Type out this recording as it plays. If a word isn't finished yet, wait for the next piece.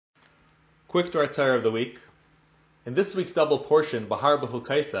Quick Dvar Torah of the week. In this week's double portion, Bahar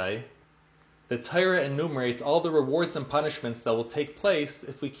B'Chukaisai, the Torah enumerates all the rewards and punishments that will take place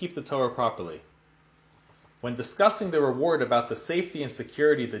if we keep the Torah properly. When discussing the reward about the safety and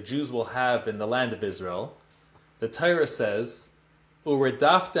security the Jews will have in the land of Israel, the Torah says,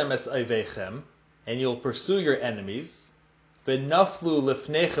 Uredaftem es oivechem, and you'll pursue your enemies, v'naflu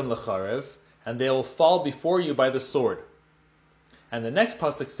lifnechem lecharev, and they will fall before you by the sword. And the next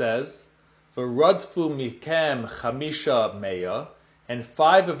pasuk says, V'rodfu mikem chamisha meya, and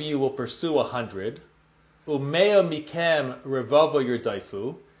 5 of you will pursue 100. Umeya mikem revava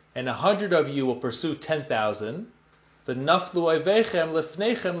yerdaifu, and 100 of you will pursue 10,000. V'naflu oivechem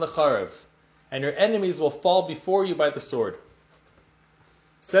lifnechem lecharev, and your enemies will fall before you by the sword.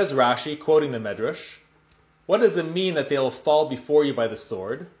 Says Rashi, quoting the Medrash, what does it mean that they will fall before you by the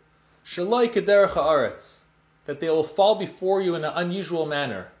sword? Shaloi kederech haaretz, that they will fall before you in an unusual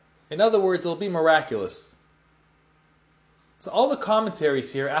manner. In other words, it will be miraculous. So all the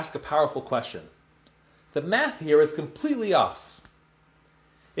commentaries here ask a powerful question. The math here is completely off.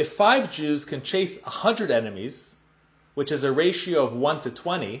 If 5 Jews can chase 100 enemies, which is a ratio of 1 to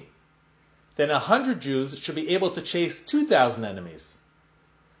 20, then 100 Jews should be able to chase 2,000 enemies.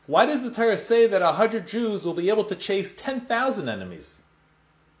 Why does the Torah say that 100 Jews will be able to chase 10,000 enemies?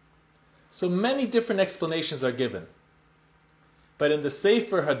 So many different explanations are given. But in the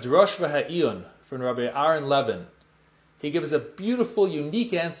Sefer Hadrosh V'Ha'iyun from Rabbi Aaron Levin, he gives a beautiful,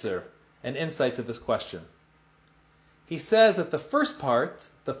 unique answer and insight to this question. He says that the first part,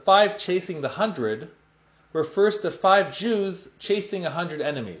 the 5 chasing the 100, refers to 5 Jews chasing 100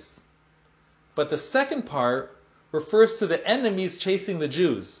 enemies. But the second part refers to the enemies chasing the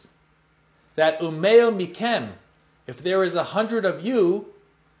Jews. That umeo mikem, if there is 100 of you,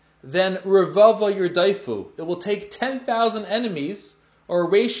 then revava yerdaifu, it will take 10,000 enemies, or a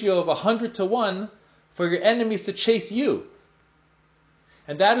ratio of 100 to 1, for your enemies to chase you.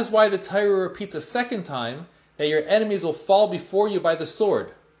 And that is why the Torah repeats a second time that your enemies will fall before you by the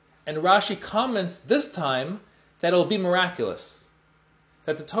sword. And Rashi comments this time that it will be miraculous.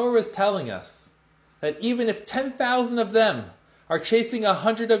 That the Torah is telling us that even if 10,000 of them are chasing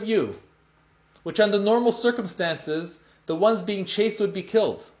 100 of you, which under normal circumstances, the ones being chased would be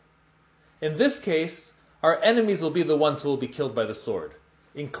killed. In this case, our enemies will be the ones who will be killed by the sword,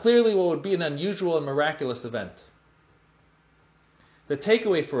 in clearly what would be an unusual and miraculous event. The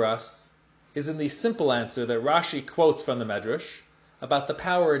takeaway for us is in the simple answer that Rashi quotes from the Medrash about the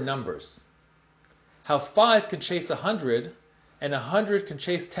power in numbers. How 5 can chase 100, and 100 can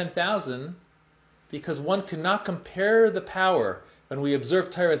chase 10,000, because one cannot compare the power when we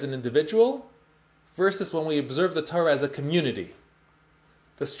observe Torah as an individual versus when we observe the Torah as a community.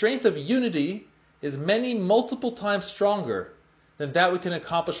 The strength of unity is multiple times stronger than that we can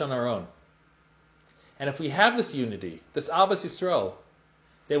accomplish on our own. And if we have this unity, this Abbas Yisrael,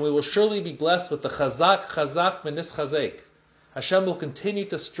 then we will surely be blessed with the Chazak V'nis Chazek. Hashem will continue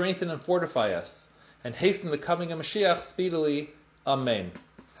to strengthen and fortify us and hasten the coming of Mashiach speedily. Amen.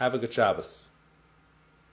 Have a good Shabbos.